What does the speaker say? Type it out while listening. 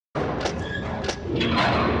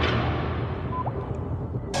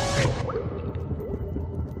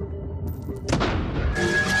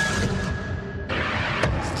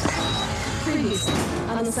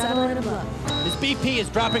on the satellite above. His BP is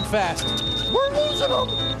dropping fast. We're losing him!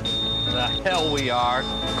 The hell we are.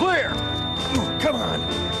 Clear! Come on.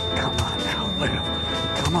 Come on now, live.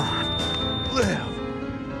 Come on. Live.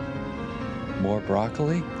 More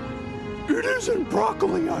broccoli? It isn't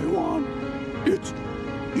broccoli I want. It's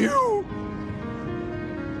you.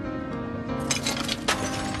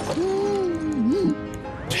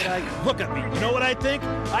 Look at me. You know what I think?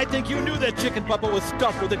 I think you knew that chicken puppa was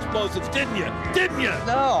stuffed with explosives, didn't you? Didn't you?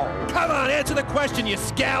 No. Come on, answer the question, you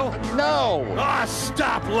scowl. No. Ah,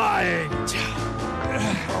 stop lying.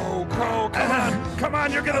 Oh, Crow, come on. Come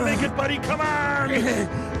on, you're gonna make it, buddy. Come on.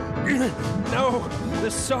 No,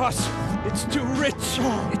 the sauce, it's too rich.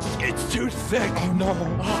 It's too thick. Oh,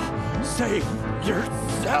 no. Save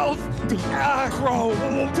yourself. Ah, Crow,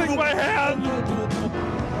 take my hand.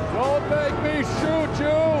 Don't make me shoot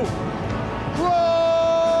you!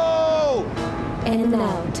 Whoa! And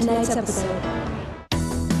now, tonight's episode.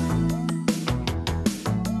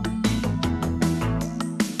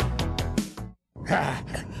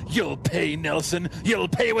 You'll pay, Nelson. You'll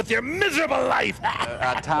pay with your miserable life.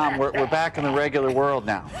 Tom, we're back in the regular world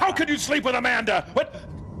now. How could you sleep with Amanda? What?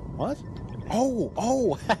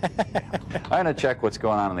 Oh. I'm gonna check what's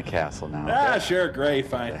going on in the castle now. Ah, sure, great,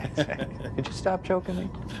 fine. Could you stop choking me?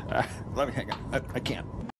 Let me hang on. I can't.